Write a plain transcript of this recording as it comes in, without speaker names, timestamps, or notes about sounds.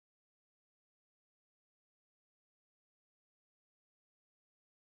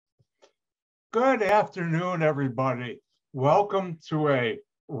Good afternoon, everybody. Welcome to a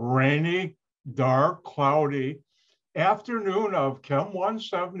rainy, dark, cloudy afternoon of Chem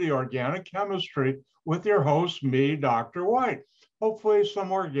 170 Organic Chemistry with your host, me, Dr. White. Hopefully,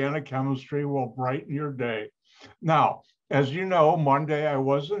 some organic chemistry will brighten your day. Now, as you know, Monday I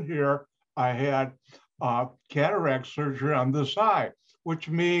wasn't here. I had cataract surgery on this eye, which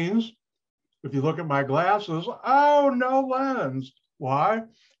means if you look at my glasses, oh, no lens. Why?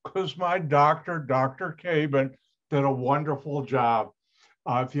 Because my doctor, Dr. Cabin, did a wonderful job.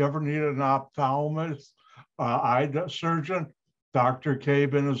 If you ever need an ophthalmologist, eye surgeon, Dr.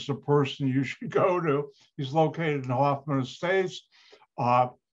 Cabin is the person you should go to. He's located in Hoffman Estates,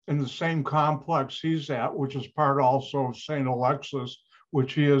 in the same complex he's at, which is part also of St. Alexis,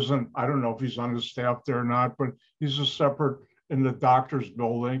 which he isn't. I don't know if he's on the staff there or not, but he's a separate in the doctor's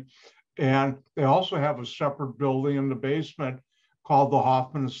building. And they also have a separate building in the basement called the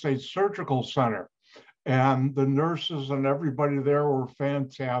Hoffman Estates Surgical Center. And the nurses and everybody there were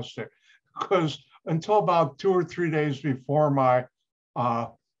fantastic because until about 2 or 3 days before my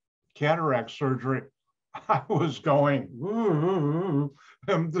cataract surgery, I was going, ooh,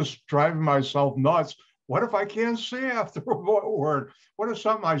 I'm just driving myself nuts. What if I can't see afterward? What if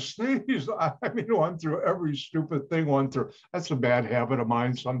something I sneeze? I mean, went through every stupid thing, went through. That's a bad habit of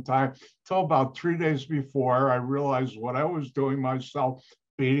mine sometimes. Till about 3 days before, I realized what I was doing myself,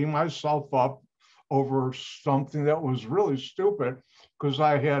 beating myself up over something that was really stupid because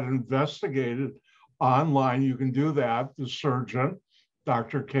I had investigated online. You can do that, the surgeon,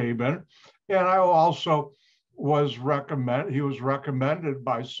 Dr. Cabin. And I also was he was recommended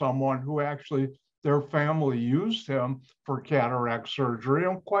by someone who actually their family used him for cataract surgery.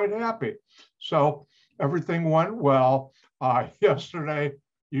 I'm quite happy. So everything went well. Yesterday,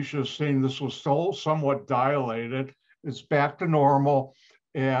 you should have seen this was still somewhat dilated. It's back to normal.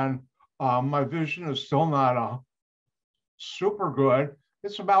 And my vision is still not super good.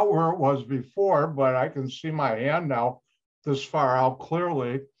 It's about where it was before, but I can see my hand now this far out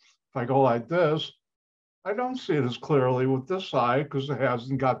clearly. If I go like this, I don't see it as clearly with this eye because it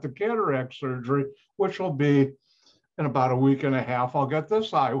hasn't got the cataract surgery, which will be in about a week and a half. I'll get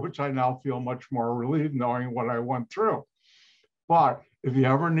this eye, which I now feel much more relieved knowing what I went through. But if you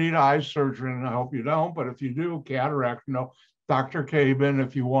ever need eye surgery, and I hope you don't, but if you do, cataract, Dr. Cabin,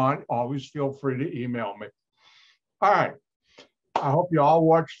 if you want, always feel free to email me. All right. I hope you all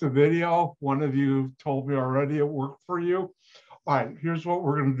watched the video. One of you told me already it worked for you. All right, here's what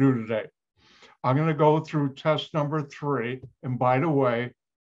we're going to do today. I'm going to go through test number 3. And by the way,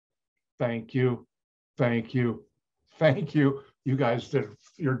 thank you, thank you, thank you. You guys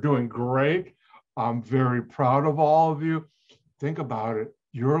you're doing great. I'm very proud of all of you. Think about it.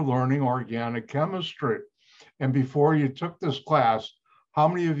 You're learning organic chemistry. And before you took this class, how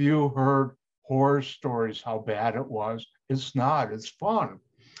many of you heard horror stories, how bad it was? It's not, it's fun.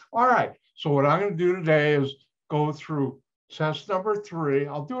 All right, so what I'm going to do today is go through test number 3.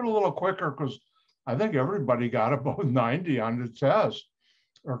 I'll do it a little quicker because I think everybody got about 90 on the test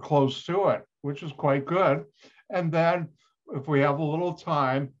or close to it, which is quite good. And then if we have a little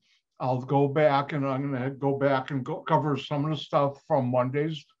time, I'll go back and I'm going to go back and cover some of the stuff from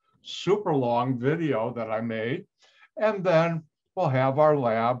Monday's super long video that I made. And then we'll have our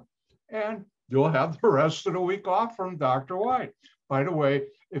lab and you'll have the rest of the week off from Dr. White. By the way,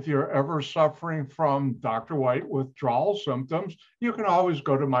 if you're ever suffering from Dr. White withdrawal symptoms, you can always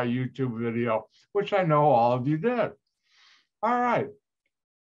go to my YouTube video, which I know all of you did. All right.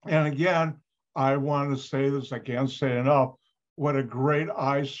 And again, I want to say this, I can't say enough, what a great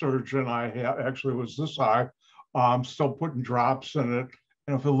eye surgeon I have. Actually, it was this eye. I'm still putting drops in it.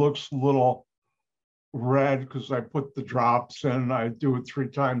 And if it looks a little red because I put the drops in, I do it 3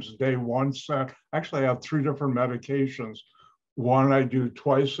 times a day, once. Actually, I have 3 different medications. One I do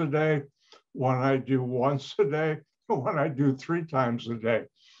twice a day, one I do once a day, and one I do 3 times a day.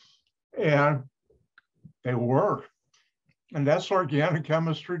 And they work. And that's organic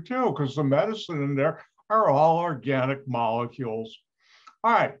chemistry too, because the medicine in there are all organic molecules.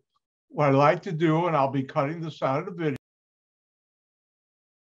 All right, what I like to do, and I'll be cutting this out of the video,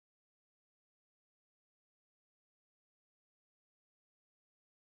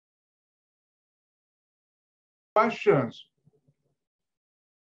 questions.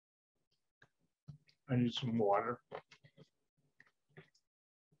 I need some water.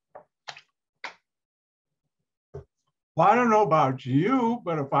 Well, I don't know about you,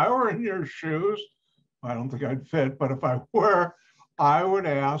 but if I were in your shoes, I don't think I'd fit, but if I were, I would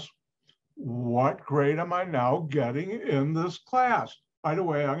ask, what grade am I now getting in this class? By the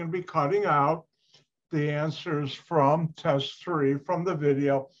way, I'm going to be cutting out the answers from test 3 from the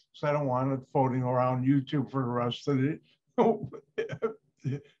video, so I don't want it floating around YouTube for the rest of the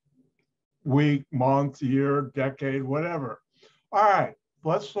week, month, year, decade, whatever. All right,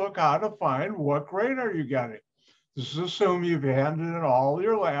 let's look how to find what grade are you getting. This is assuming you've handed in all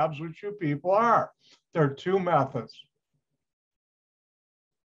your labs, which you people are. There are 2 methods.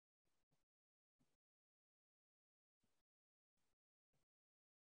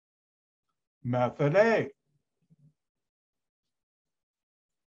 Method A.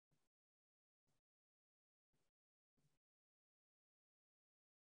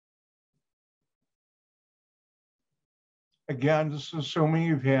 Again, this is assuming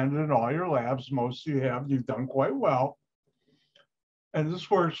you've handed in all your labs. Most of you have. You've done quite well. And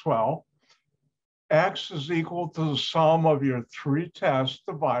this works well. X is equal to the sum of your 3 tests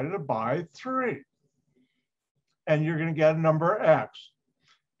divided by 3. And you're going to get a number X.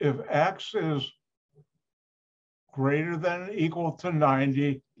 If X is greater than or equal to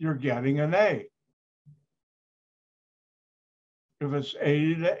 90, you're getting an A. If it's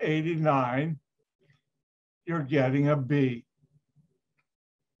 80 to 89, you're getting a B.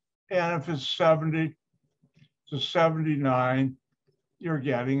 And if it's 70 to 79, you're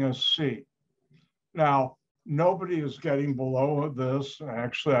getting a C. Now, nobody is getting below this.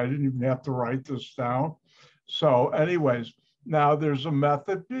 Actually, I didn't even have to write this down. So anyways, now there's a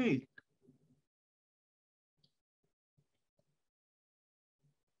method B.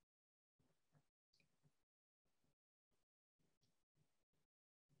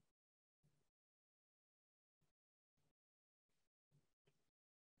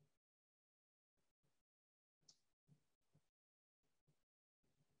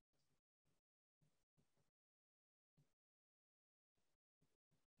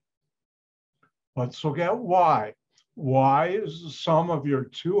 Let's look at Y. Y is the sum of your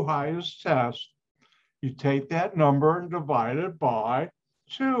 2 highest tests. You take that number and divide it by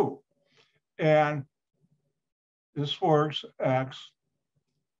 2. And this works X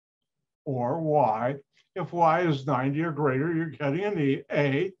or Y. If Y is 90 or greater, you're getting an E,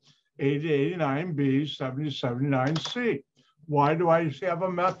 A, 80 to 89, B, 70 to 79, C. Why do I have a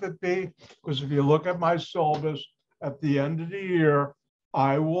method B? Because if you look at my syllabus, at the end of the year,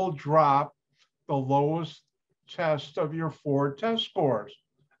 I will drop the lowest test of your 4 test scores.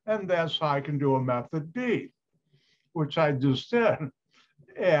 And that's how I can do a method B, which I just did.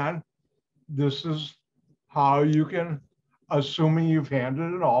 And this is how you can, assuming you've handed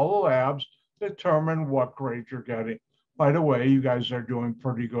in all the labs, determine what grade you're getting. By the way, you guys are doing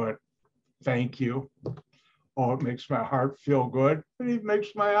pretty good. Thank you. Oh, it makes my heart feel good, and it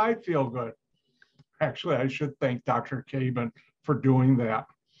makes my eye feel good. Actually, I should thank Dr. Caban for doing that.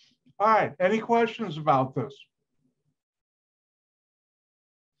 All right, any questions about this?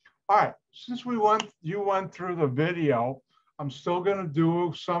 All right, since you went through the video, I'm still going to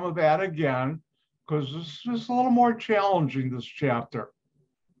do some of that again because this is a little more challenging, this chapter.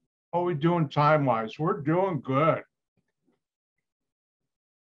 How are we doing time-wise? We're doing good.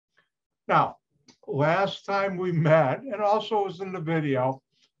 Now, last time we met, and also was in the video,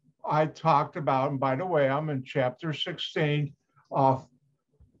 I talked about, and by the way, I'm in chapter 16 of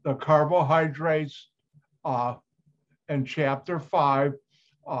the carbohydrates and chapter 5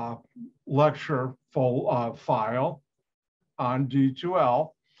 lecture full file on D2L.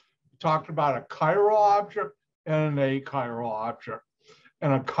 We talked about a chiral object and an achiral object.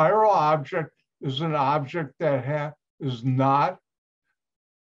 And a chiral object is an object that is not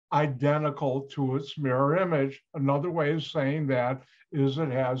identical to its mirror image. Another way of saying that is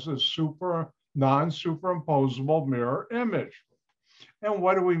it has a non-superimposable mirror image. And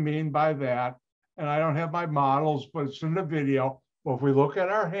what do we mean by that? And I don't have my models, but it's in the video. But if we look at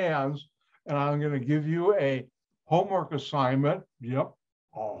our hands, and I'm going to give you a homework assignment. Yep,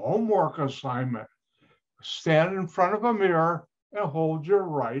 a homework assignment. Stand in front of a mirror and hold your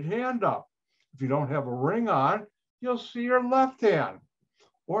right hand up. If you don't have a ring on, you'll see your left hand.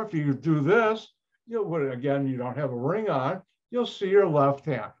 Or if you do this, again, you don't have a ring on, you'll see your left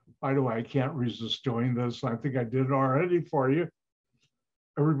hand. By the way, I can't resist doing this. I think I did it already for you.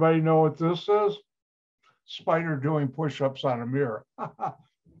 Everybody know what this is? Spider doing push-ups on a mirror.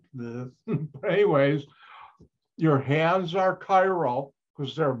 But anyways, your hands are chiral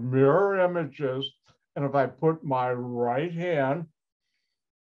because they're mirror images. And if I put my right hand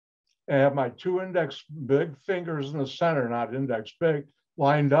and have my 2 index big fingers in the center, not index big,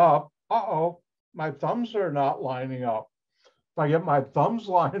 lined up, my thumbs are not lining up. If I get my thumbs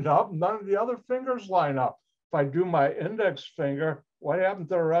lined up, none of the other fingers line up. If I do my index finger, what happened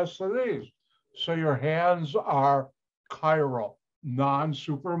to the rest of these? So your hands are chiral.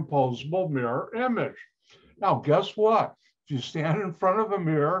 non-superimposable mirror image. Now, guess what? If you stand in front of a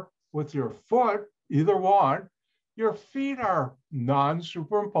mirror with your foot, either one, your feet are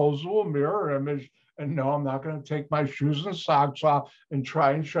non-superimposable mirror image. And no, I'm not going to take my shoes and socks off and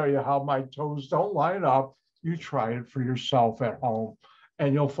try and show you how my toes don't line up. You try it for yourself at home,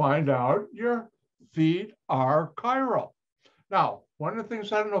 and you'll find out your feet are chiral. Now, one of the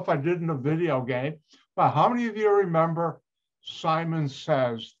things, I don't know if I did in a video game, but how many of you remember Simon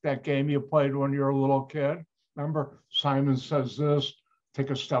Says, that game you played when you were a little kid? Remember, Simon says this, take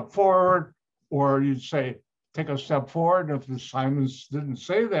a step forward, or you'd say, take a step forward. And if the Simon didn't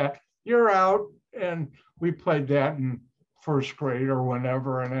say that, you're out. And we played that in first grade or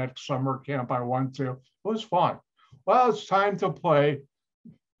whenever, in that summer camp I went to. It was fun. Well, it's time to play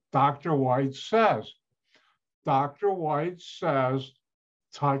Dr. White Says. Dr. White says,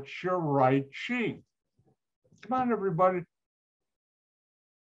 touch your right cheek. Come on, everybody.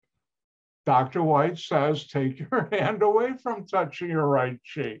 Dr. White says, take your hand away from touching your right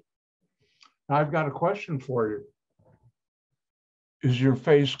cheek. Now, I've got a question for you. Is your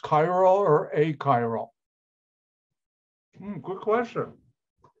face chiral or achiral? Good question.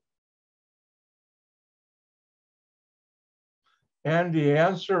 And the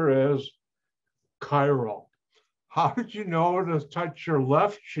answer is chiral. How did you know to touch your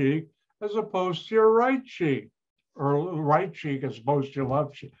left cheek as opposed to your right cheek, or right cheek as opposed to your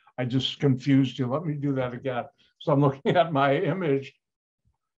left cheek? I just confused you. Let me do that again. So I'm looking at my image.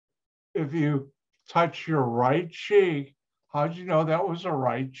 If you touch your right cheek, how did you know that was a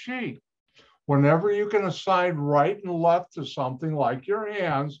right cheek? Whenever you can assign right and left to something like your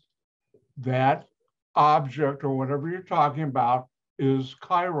hands, that object or whatever you're talking about is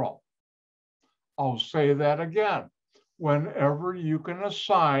chiral. I'll say that again. Whenever you can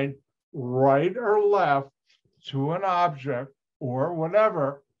assign right or left to an object or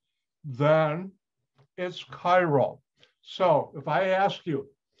whatever, then it's chiral. So if I ask you,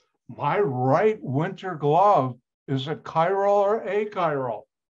 my right winter glove, is it chiral or achiral?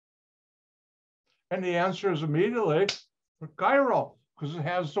 And the answer is immediately chiral, because it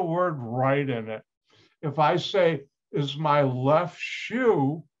has the word right in it. If I say, is my left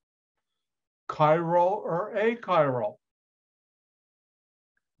shoe chiral or achiral?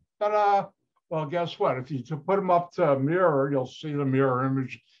 Ta-da! Well, guess what? If you put them up to a mirror, you'll see the mirror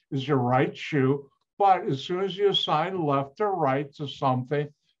image is your right shoe. But as soon as you assign left or right to something,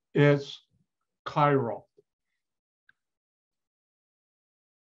 it's chiral.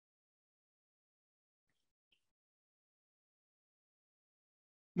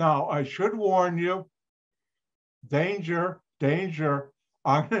 Now, I should warn you, danger, danger.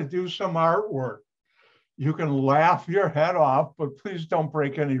 I'm going to do some artwork. You can laugh your head off, but please don't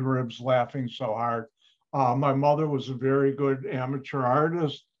break any ribs laughing so hard. My mother was a very good amateur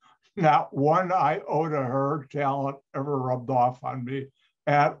artist. Not one iota of her talent ever rubbed off on me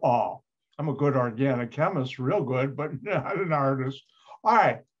at all. I'm a good organic chemist, real good, but not an artist. All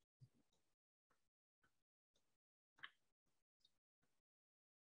right.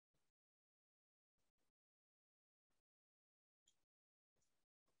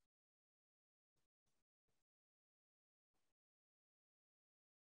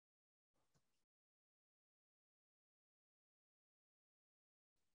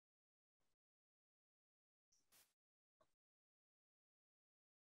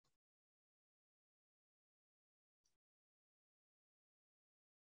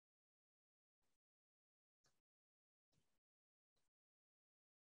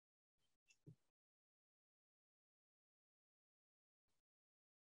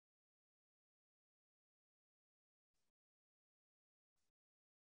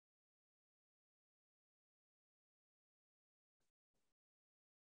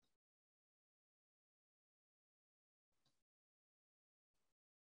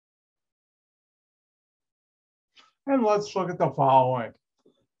 And let's look at the following.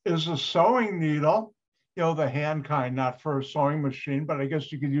 Is a sewing needle, the hand kind, not for a sewing machine, but I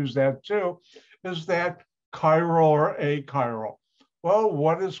guess you could use that too. Is that chiral or achiral? Well,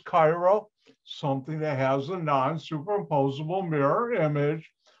 what is chiral? Something that has a non-superimposable mirror image.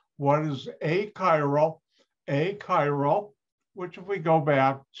 What is achiral? Achiral, which if we go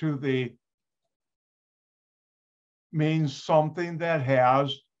back to the, means something that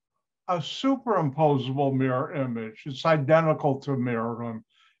has a superimposable mirror image. It's identical to mirror.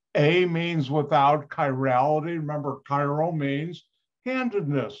 A means without chirality. Remember, chiral means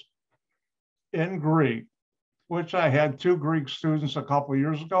handedness in Greek, which I had 2 Greek students a couple of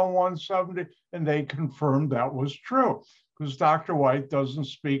years ago in 170, and they confirmed that was true, because Dr. White doesn't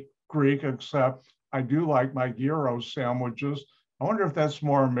speak Greek, except I do like my gyros sandwiches, I wonder if that's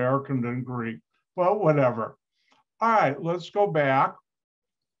more American than Greek, but whatever. All right, let's go back.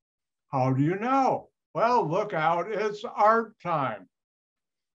 How do you know? Well, look out, it's art time.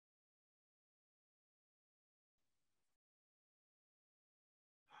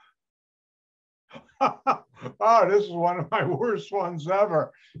 Oh, this is one of my worst ones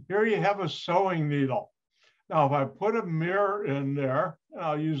ever. Here you have a sewing needle. Now, if I put a mirror in there, and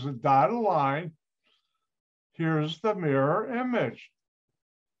I'll use a dotted line, here's the mirror image.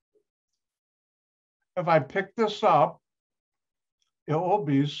 If I pick this up, it will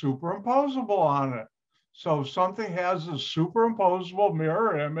be superimposable on it. So if something has a superimposable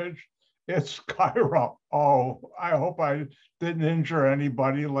mirror image, it's chiral. Oh, I hope I didn't injure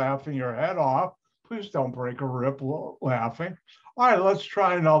anybody laughing your head off. Please don't break a rib laughing. All right, let's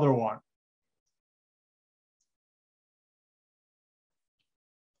try another one.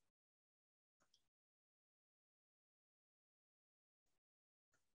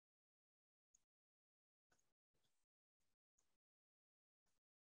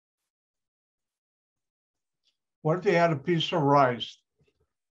 What if you had a piece of rice?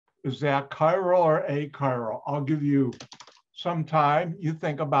 Is that chiral or achiral? I'll give you some time. You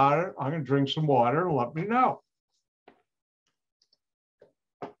think about it. I'm going to drink some water and let me know.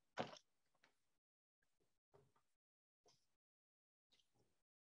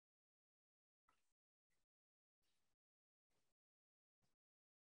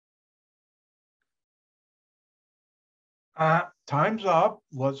 Time's up.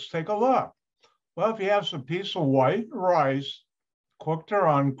 Let's take a look. Well, if you have some piece of white rice, cooked or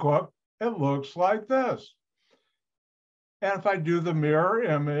uncooked, it looks like this. And if I do the mirror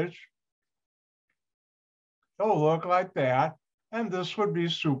image, it'll look like that. And this would be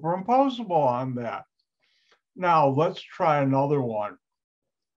superimposable on that. Now, let's try another one.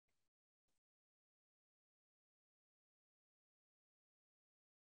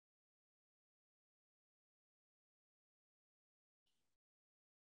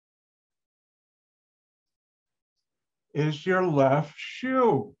 Is your left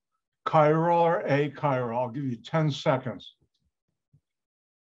shoe chiral or achiral? I'll give you 10 seconds.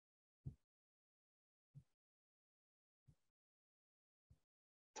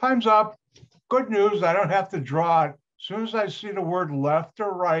 Time's up. Good news, I don't have to draw it. As soon as I see the word left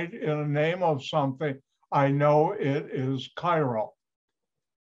or right in a name of something, I know it is chiral.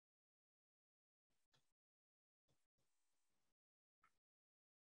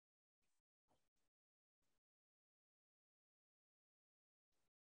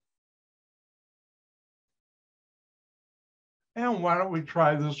 And why don't we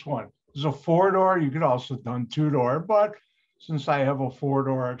try this one? It's a four-door. You could also have done two-door, but since I have a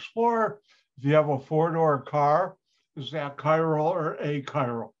four-door Explorer, if you have a four-door car, is that chiral or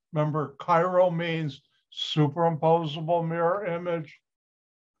achiral? Remember, chiral means superimposable mirror image.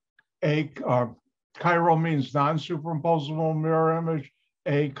 Chiral means non-superimposable mirror image.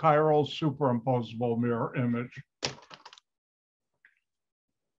 Achiral, superimposable mirror image.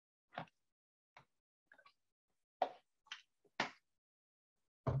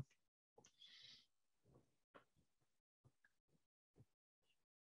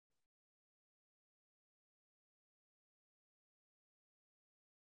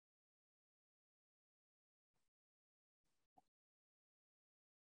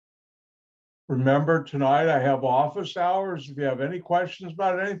 Remember, tonight I have office hours. If you have any questions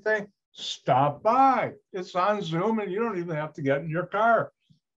about anything, stop by. It's on Zoom and you don't even have to get in your car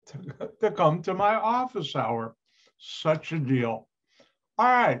to come to my office hour. Such a deal. All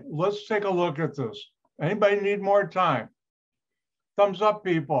right, let's take a look at this. Anybody need more time? Thumbs up,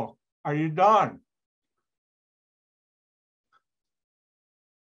 people. Are you done?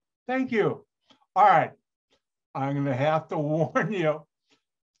 Thank you. All right, I'm going to have to warn you.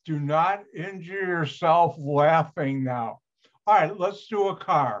 Do not injure yourself laughing now. All right, let's do a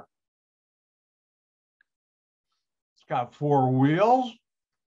car. It's got four wheels.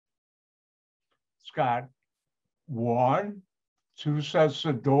 It's got one, two sets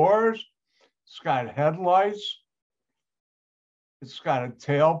of doors. It's got headlights. It's got a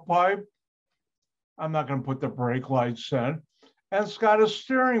tailpipe. I'm not going to put the brake lights in. And it's got a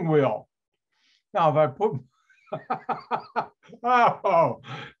steering wheel. Now, if I put oh,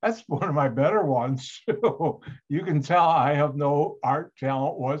 that's one of my better ones too. You can tell I have no art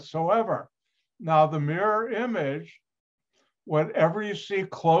talent whatsoever. Now the mirror image, whatever you see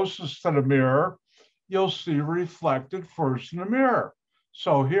closest to the mirror, you'll see reflected first in the mirror.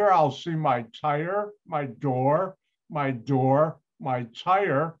 So here I'll see my tire, my door, my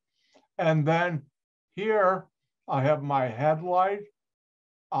tire. And then here I have my headlight.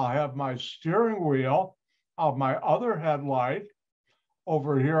 I'll have my steering wheel. Of my other headlight,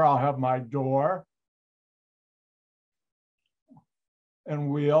 Over here, I'll have my door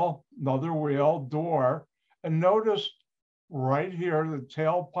and wheel, another wheel, door. And notice right here, the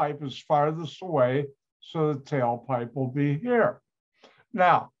tailpipe is farthest away, so the tailpipe will be here.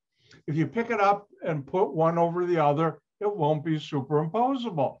 Now, if you pick it up and put one over the other, it won't be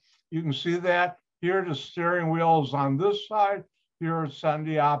superimposable. You can see that here the steering wheel is on this side, here it's on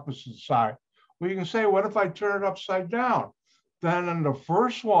the opposite side. Well, you can say, what if I turn it upside down? Then in the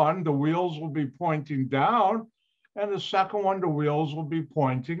first one, the wheels will be pointing down, and the second one, the wheels will be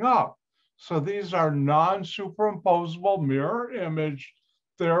pointing up. So these are non-superimposable mirror image,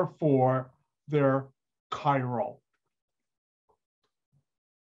 therefore they're chiral.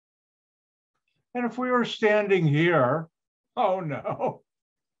 And if we were standing here, oh no,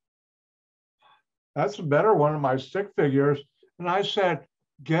 that's a better one of my stick figures. And I said,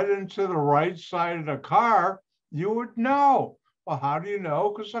 get into the right side of the car, you would know. Well, how do you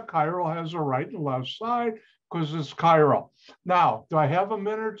know? Because the chiral has a right and left side, because it's chiral. Now, do I have a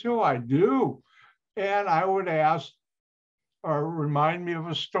minute or two? I do. And I would ask or remind me of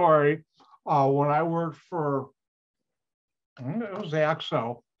a story when I worked for, it was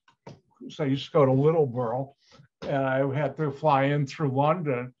AXO. So I used to go to Littleborough, and I had to fly in through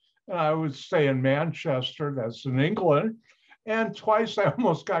London, and I would stay in Manchester, that's in England, and twice I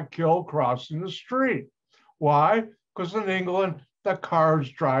almost got killed crossing the street. Why? Because in England, the cars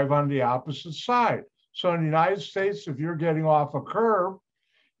drive on the opposite side. So in the United States, if you're getting off a curb,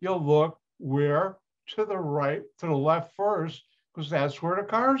 you'll look where? To the right, to the left first, because that's where the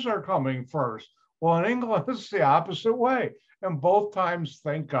cars are coming first. Well, in England, it's the opposite way. And both times,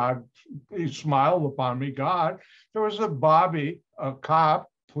 thank God, he smiled upon me, God. There was a Bobby, a cop,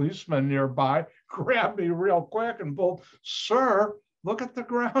 policeman nearby, grabbed me real quick and both, sir, look at the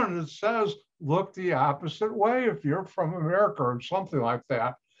ground. It says, look the opposite way if you're from America or something like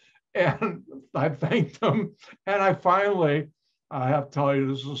that. And I thanked him. And I finally, I have to tell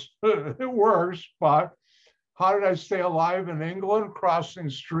you, this is, it works, but how did I stay alive in England, crossing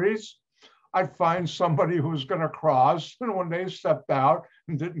streets? I'd find somebody who was going to cross, and when they stepped out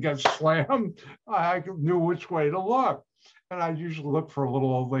and didn't get slammed, I knew which way to look. And I'd usually look for a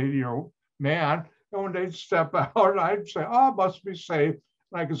little old lady or man, and when they'd step out, I'd say, oh, it must be safe.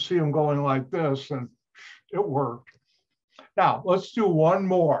 And I could see them going like this, and it worked. Now, let's do one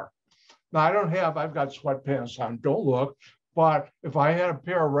more. Now, I've got sweatpants on, don't look, but if I had a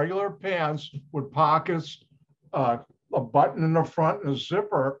pair of regular pants with pockets, a button in the front and a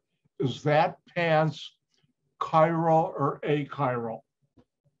zipper, is that pants chiral or achiral?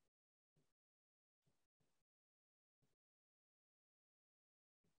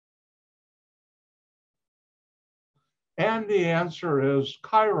 And the answer is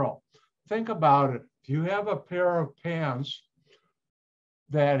chiral. Think about it. If you have a pair of pants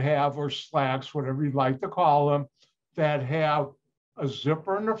that have, or slacks, whatever you'd like to call them, that have a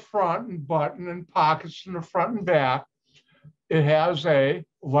zipper in the front and button and pockets in the front and back, it has a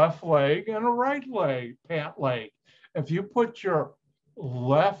left leg and a right leg, pant leg. If you put your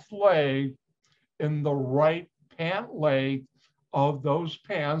left leg in the right pant leg of those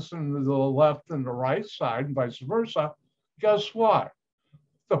pants and the left and the right side and vice versa, guess what?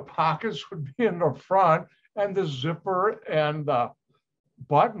 The pockets would be in the front and the zipper and the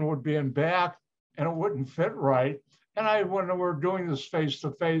button would be in back and it wouldn't fit right. And when we're doing this face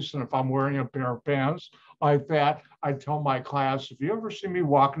to face, and if I'm wearing a pair of pants like that, I tell my class, if you ever see me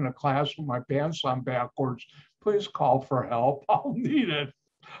walking to class with my pants on backwards, please call for help. I'll need it.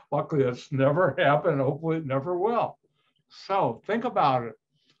 Luckily, it's never happened. Hopefully, it never will. So think about it.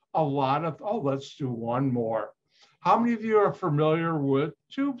 Let's do one more. How many of you are familiar with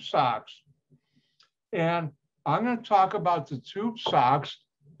tube socks? And I'm going to talk about the tube socks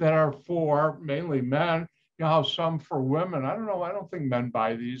that are for mainly men. You know how some for women, I don't know, I don't think men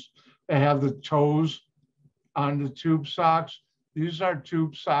buy these. They have the toes on the tube socks. These are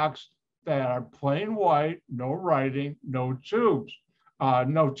tube socks that are plain white, no writing, no tubes,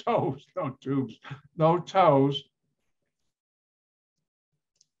 no toes, no tubes, no toes.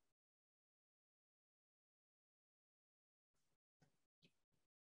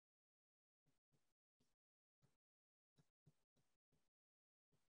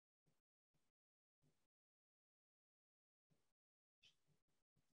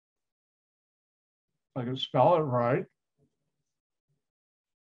 I can spell it right.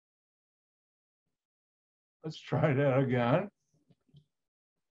 Let's try that again.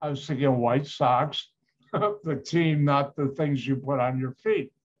 I was thinking white socks, the team, not the things you put on your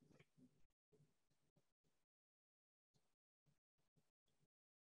feet.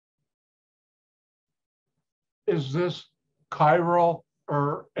 Is this chiral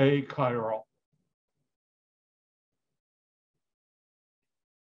or achiral?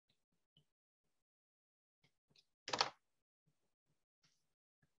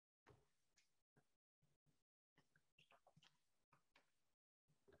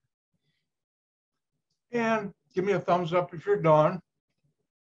 And give me a thumbs up if you're done.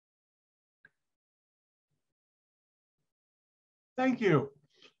 Thank you.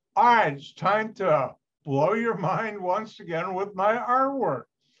 All right, it's time to blow your mind once again with my artwork.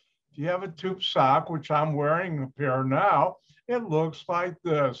 If you have a tube sock, which I'm wearing a pair now, it looks like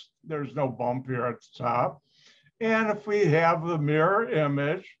this. There's no bump here at the top. And if we have the mirror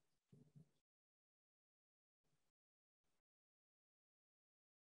image,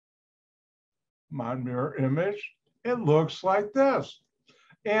 my mirror image, it looks like this.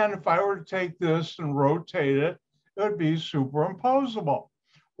 And if I were to take this and rotate it, it would be superimposable,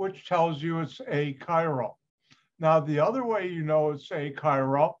 which tells you it's achiral. Now, the other way you know it's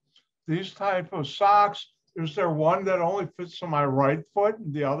achiral, these type of socks, is there one that only fits on my right foot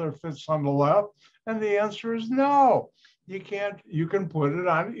and the other fits on the left? And the answer is no. You can't, you can put it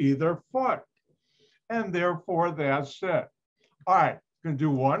on either foot. And therefore, that's it. All right, you can do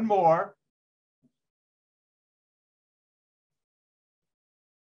one more.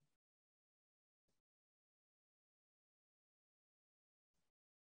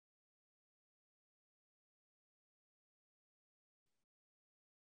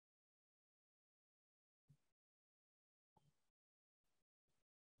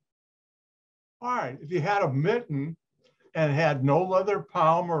 All right, if you had a mitten and had no leather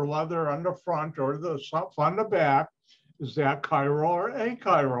palm or leather on the front or the stuff on the back, is that chiral or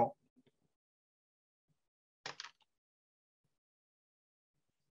achiral?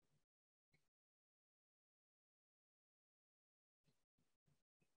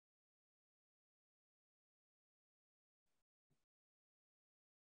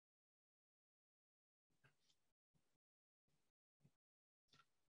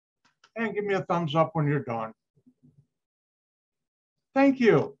 And give me a thumbs up when you're done. Thank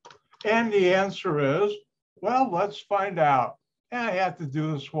you. And the answer is, well, let's find out. And I have to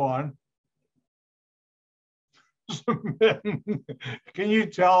do this one. Can you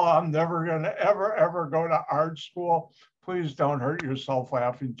tell I'm never going to ever go to art school? Please don't hurt yourself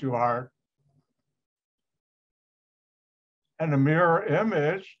laughing too hard. And the mirror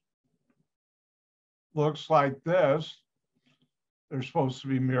image looks like this. They're supposed to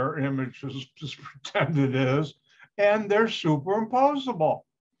be mirror images, just pretend it is. And they're superimposable.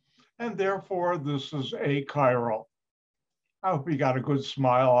 And therefore, this is achiral. I hope you got a good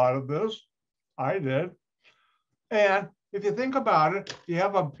smile out of this. I did. And if you think about it, if you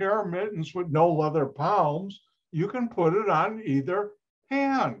have a pair of mittens with no leather palms, you can put it on either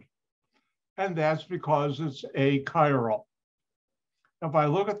hand. And that's because it's achiral. If I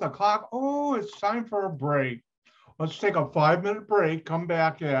look at the clock, oh, it's time for a break. Let's take a 5-minute break, come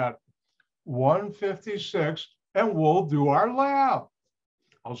back at 1:56, and we'll do our lab.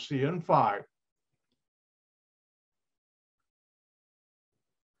 I'll see you in 5.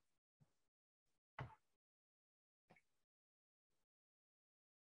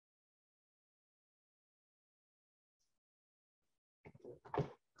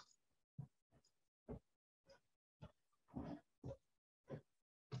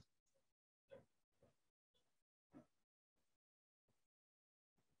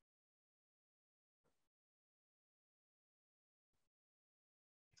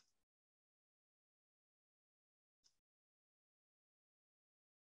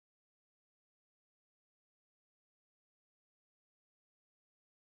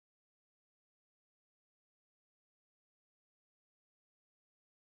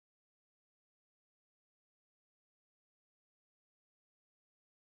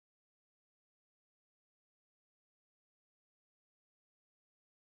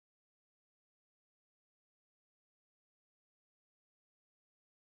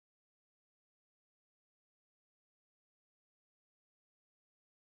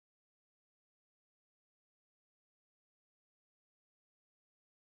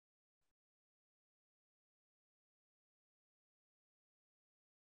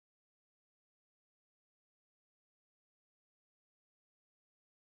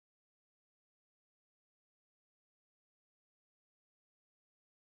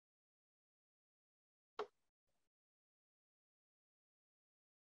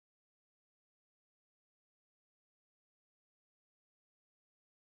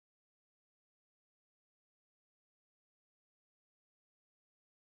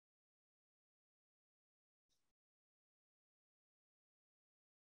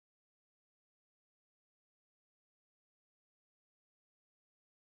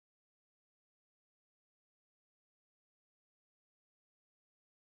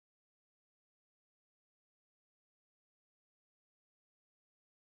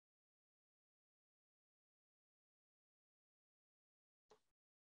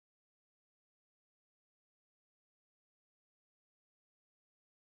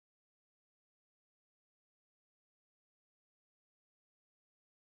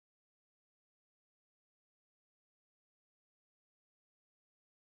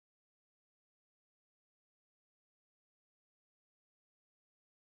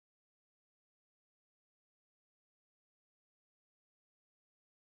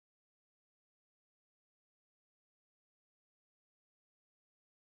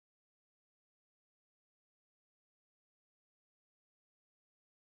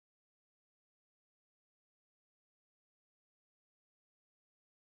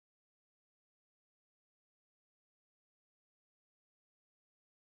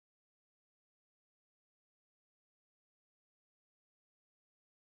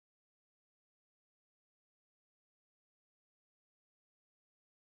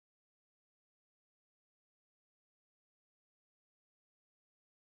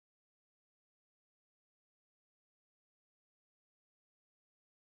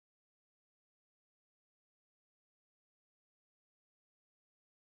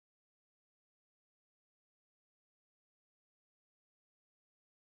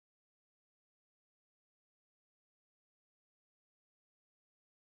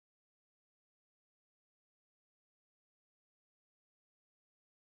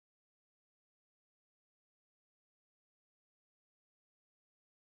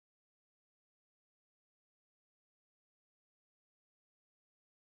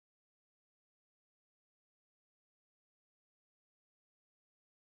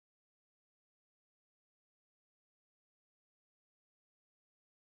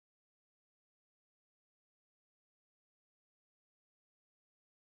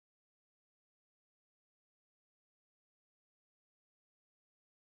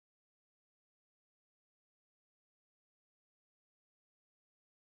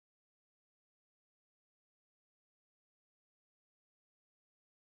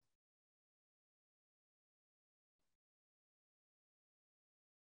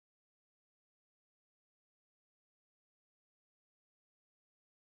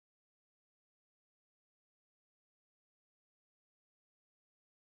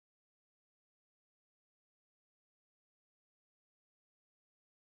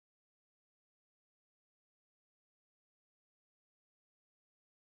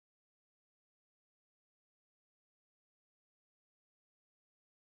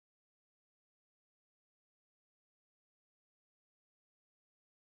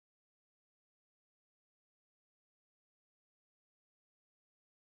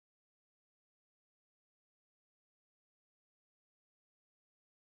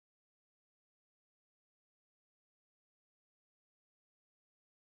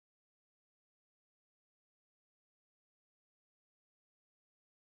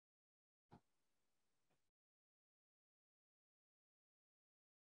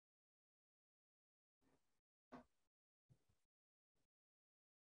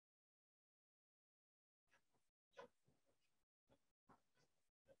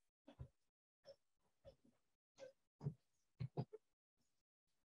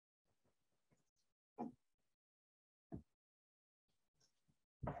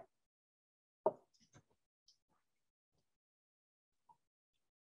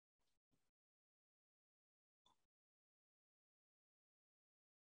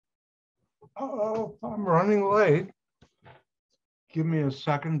 Uh-oh, I'm running late. Give me a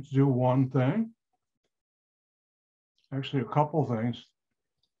second to do one thing. Actually, a couple things.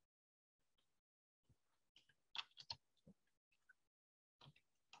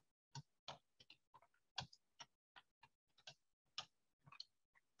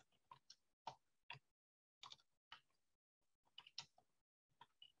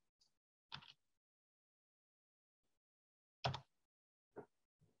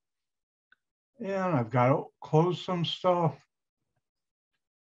 And I've got to close some stuff.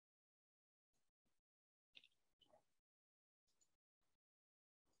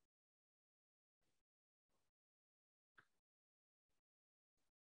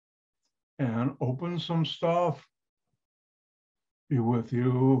 And open some stuff. Be with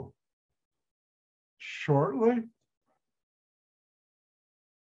you shortly.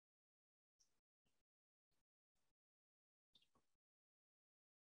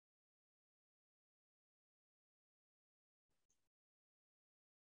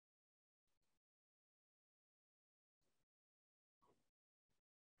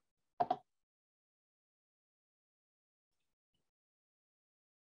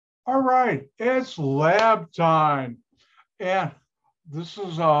 All right, it's lab time. And this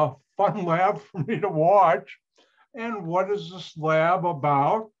is a fun lab for me to watch. And what is this lab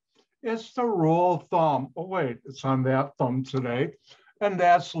about? It's the rule of thumb. Oh, wait, it's on that thumb today. And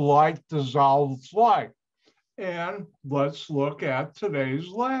that's like dissolves like. And let's look at today's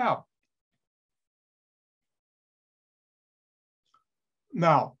lab.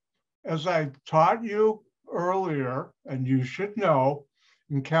 Now, as I taught you earlier, and you should know,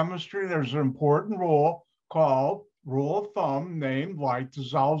 in chemistry, there's an important rule called rule of thumb, named like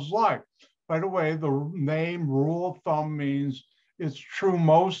dissolves like. By the way, the name rule of thumb means it's true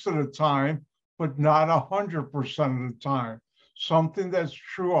most of the time, but not 100% of the time. Something that's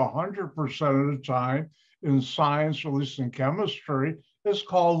true 100% of the time in science, or at least in chemistry, is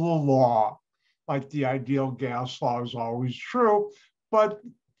called the law. Like the ideal gas law is always true, but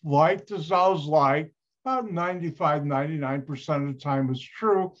like dissolves like, about 95, 99% of the time is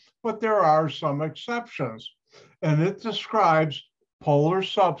true, but there are some exceptions. And it describes polar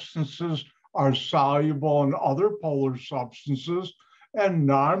substances are soluble in other polar substances, and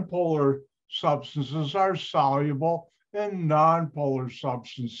nonpolar substances are soluble in nonpolar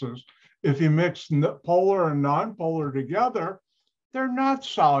substances. If you mix polar and nonpolar together, they're not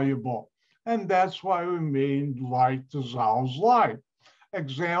soluble. And that's why we mean like dissolves like.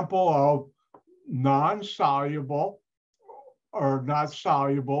 Example of non-soluble or not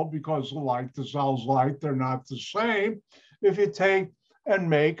soluble, because like dissolves like, they're not the same. If you take and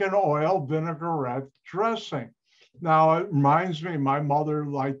make an oil vinaigrette dressing. Now, it reminds me, my mother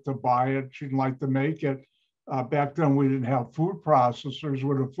liked to buy it. She didn't like to make it. Back then, we didn't have food processors.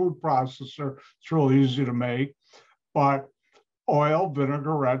 With a food processor, it's real easy to make. But oil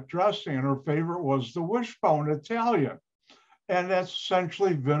vinaigrette dressing, and her favorite was the Wishbone Italian. And that's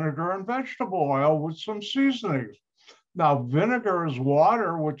essentially vinegar and vegetable oil with some seasonings. Now, vinegar is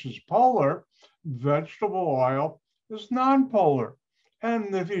water, which is polar. Vegetable oil is nonpolar.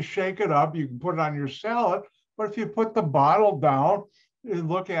 And if you shake it up, you can put it on your salad. But if you put the bottle down and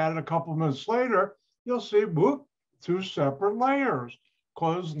look at it a couple of minutes later, you'll see, whoop, two separate layers,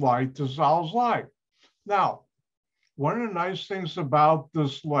 because like dissolves like. Now, one of the nice things about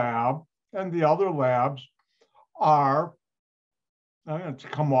this lab and the other labs are, I'm going to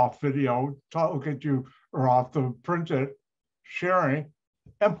come off video, look at you, or off the printed, sharing.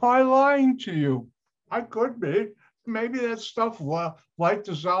 Am I lying to you? I could be. Maybe that stuff like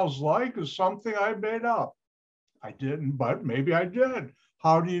dissolves like is something I made up. I didn't, but maybe I did.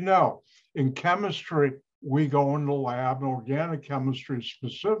 How do you know? In chemistry, we go in the lab, in organic chemistry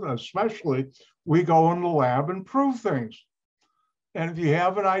especially, we go in the lab and prove things. And if you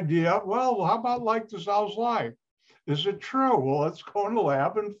have an idea, well, how about like dissolves like? Is it true? Well, let's go in the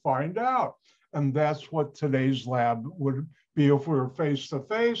lab and find out. And that's what today's lab would be if we were face to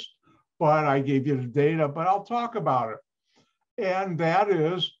face. But I gave you the data, but I'll talk about it. And that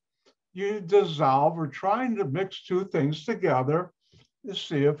is, you dissolve, or trying to mix two things together to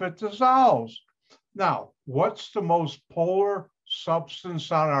see if it dissolves. Now, what's the most polar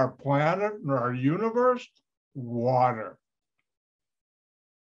substance on our planet or our universe? Water.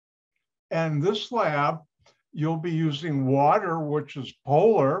 And this lab, you'll be using water, which is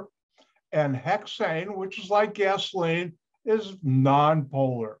polar, and hexane, which is like gasoline, is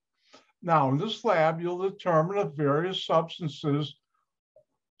nonpolar. Now, in this lab, you'll determine if various substances,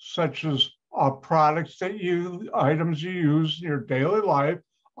 such as products that items you use in your daily life,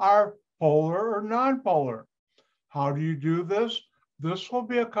 are polar or nonpolar. How do you do this? This will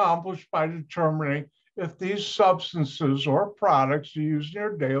be accomplished by determining if these substances or products you use in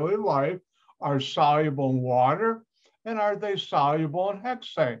your daily life are soluble in water and are they soluble in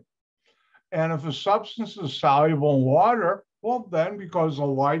hexane. And if a substance is soluble in water, well, then because the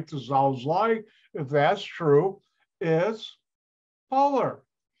light dissolves light, if that's true, it's polar.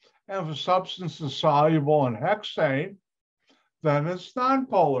 And if a substance is soluble in hexane, then it's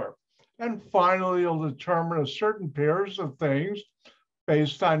nonpolar. And finally, you'll determine a certain pairs of things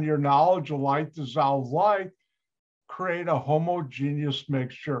based on your knowledge of light dissolved light, create a homogeneous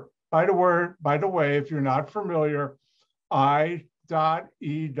mixture. By the way, if you're not familiar, I dot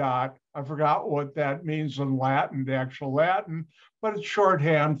E dot, I forgot what that means in Latin, the actual Latin, but it's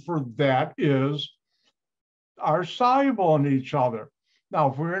shorthand for that is are soluble in each other. Now,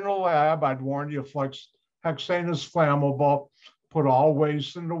 if we're in a lab, I'd warn you, hexane is flammable, put all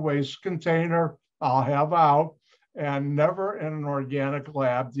waste in the waste container, I'll have out, and never in an organic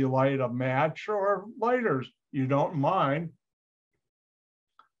lab do you light a match or lighters. You don't mind.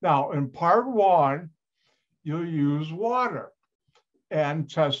 Now, in part one, you'll use water and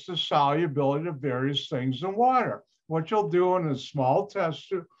test the solubility of various things in water. What you'll do in a small test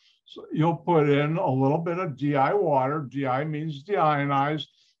tube, you'll put in a little bit of DI water. DI means deionized.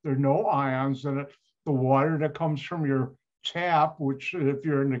 There are no ions in it. The water that comes from your tap, which if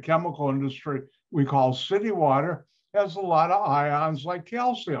you're in the chemical industry, we call city water, has a lot of ions like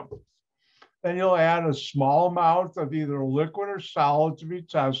calcium. Then you'll add a small amount of either liquid or solid to be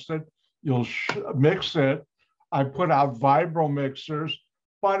tested. You'll mix it. I put out vibro mixers,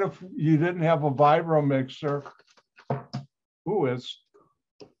 but if you didn't have a vibro mixer,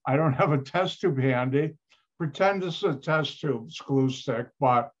 I don't have a test tube handy. Pretend this is a test tube, it's glue stick,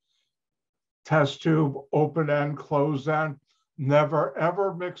 but test tube, open end, close end. Never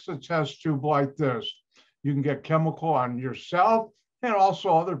ever mix a test tube like this. You can get chemical on yourself and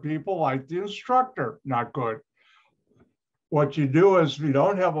also other people like the instructor. Not good. What you do is, if you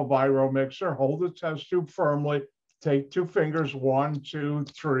don't have a vibro mixer, hold the test tube firmly, take 2 fingers, 1, 2,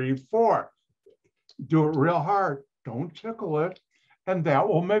 3, 4. Do it real hard, don't tickle it, and that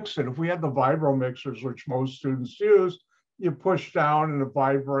will mix it. If we had the vibro mixers, which most students use, you push down and it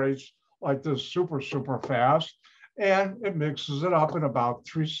vibrates like this super, super fast, and it mixes it up in about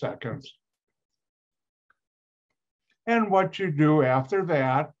 3 seconds. And what you do after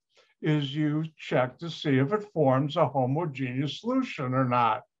that is you check to see if it forms a homogeneous solution or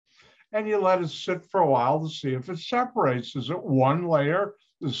not. And you let it sit for a while to see if it separates. Is it 1 layer,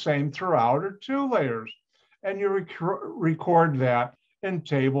 the same throughout, or 2 layers? And you record that in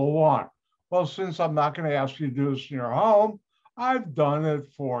table 1. Well, since I'm not going to ask you to do this in your home, I've done it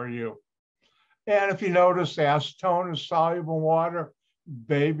for you. And if you notice, acetone is soluble in water,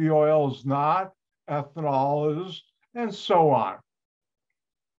 baby oil is not, ethanol is, and so on.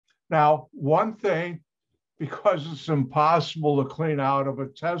 Now, one thing, because it's impossible to clean out of a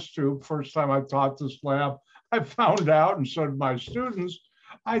test tube, first time I taught this lab, I found out, and so did my students,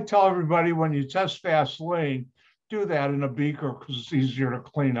 I tell everybody when you test Vaseline, do that in a beaker because it's easier to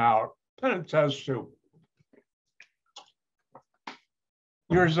clean out than a test tube.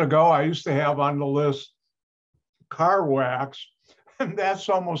 Years ago, I used to have on the list car wax, and that's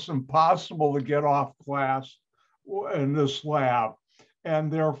almost impossible to get off glass in this lab.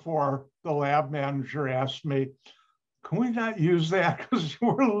 And therefore, the lab manager asked me, can we not use that? Because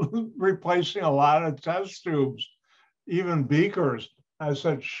we're replacing a lot of test tubes, even beakers. I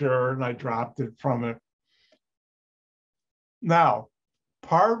said, sure, and I dropped it from it. Now,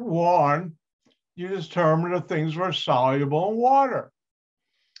 part 1, you determine if things were soluble in water.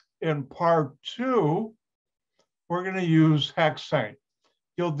 In part 2, we're going to use hexane.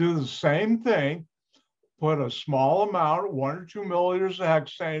 You'll do the same thing. Put a small amount, 1 or 2 milliliters of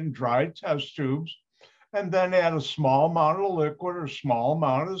hexane, dry test tubes, and then add a small amount of liquid or small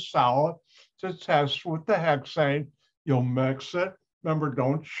amount of solid to test with the hexane. You'll mix it. Remember,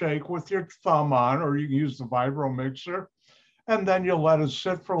 don't shake with your thumb on, or you can use the vibro mixer. And then you'll let it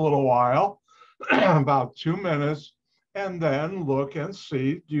sit for a little while, about 2 minutes, and then look and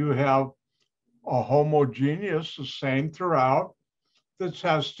see, do you have a homogeneous, the same throughout the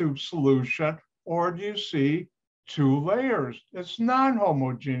test tube solution, or do you see 2 layers? It's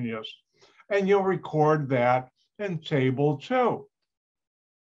non-homogeneous. And you'll record that in table 2.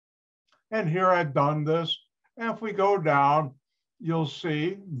 And here I've done this. And if we go down, you'll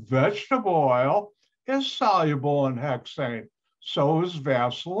see vegetable oil is soluble in hexane. So is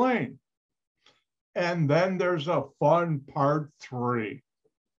Vaseline. And then there's a fun part 3.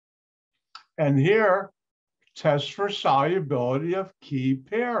 And here, test for solubility of key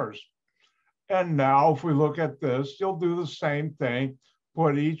pairs. And now if we look at this, you'll do the same thing,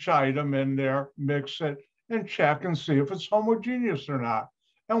 put each item in there, mix it, and check and see if it's homogeneous or not.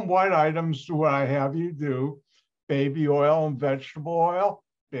 And what items do I have you do? Baby oil and vegetable oil,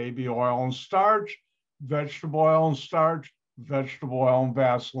 baby oil and starch, vegetable oil and starch, vegetable oil and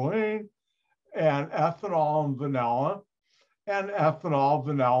Vaseline, and ethanol and vanilla, and ethanol,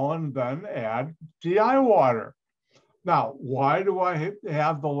 vanilla, and then add DI water. Now, why do I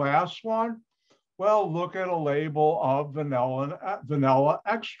have the last one? Well, look at a label of vanilla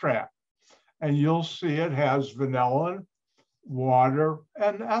extract, and you'll see it has vanilla, water,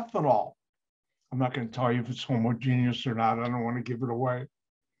 and ethanol. I'm not going to tell you if it's homogeneous or not. I don't want to give it away.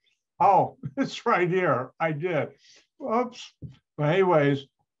 Oh, it's right here. I did. Oops. But anyways,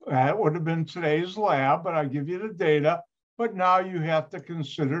 that would have been today's lab, but I give you the data. But now you have to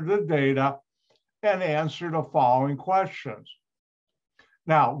consider the data and answer the following questions.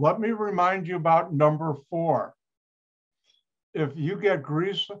 Now, let me remind you about number 4. If you get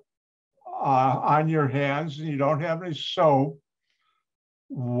grease on your hands and you don't have any soap,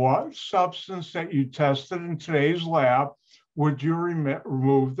 what substance that you tested in today's lab would you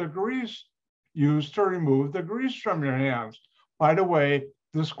remove the grease? Use to remove the grease from your hands. By the way,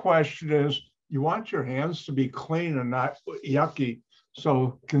 this question is, you want your hands to be clean and not yucky.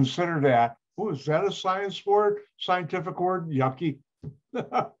 So consider that. Oh, is that a science word? Scientific word? Yucky?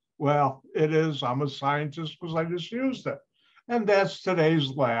 Well, it is. I'm a scientist because I just used it. And that's today's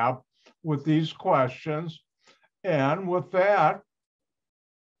lab with these questions. And with that,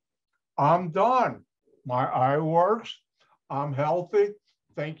 I'm done. My eye works. I'm healthy.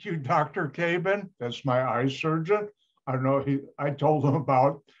 Thank you, Dr. Cabin. That's my eye surgeon. I don't know, I told him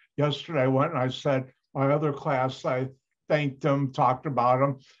about yesterday. I went and I said, my other class, I thanked him, talked about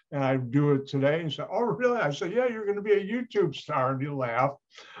him, and I do it today. He said, oh, really? I said, yeah, you're going to be a YouTube star. And he laughed.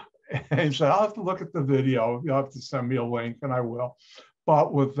 And he said, I'll have to look at the video. You'll have to send me a link, and I will.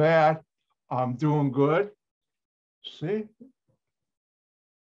 But with that, I'm doing good. See?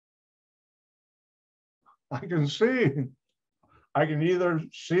 I can see. I can either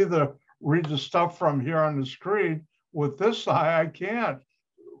read the stuff from here on the screen. With this eye, I can't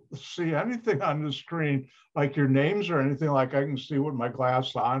see anything on the screen, like your names or anything like I can see with my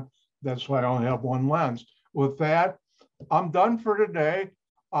glass on. That's why I only have one lens. With that, I'm done for today.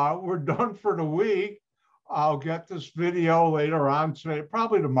 We're done for the week. I'll get this video later on today,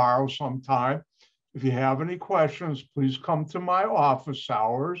 probably tomorrow sometime. If you have any questions, please come to my office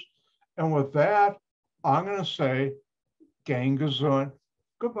hours. And with that, I'm going to say, Gang gesund.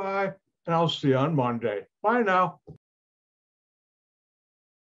 Goodbye, and I'll see you on Monday. Bye now.